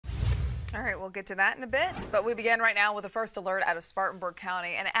All right, we'll get to that in a bit, but we begin right now with the first alert out of Spartanburg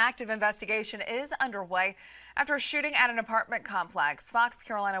County. An active investigation is underway after a shooting at an apartment complex. Fox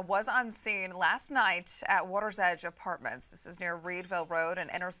Carolina was on scene last night at Water's Edge Apartments. This is near Reedville Road and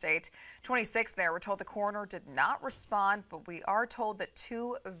Interstate 26 there. We're told the coroner did not respond, but we are told that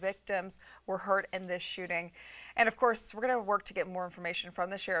 2 victims were hurt in this shooting. And of course, we're going to work to get more information from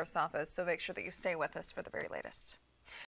the sheriff's office, so make sure that you stay with us for the very latest.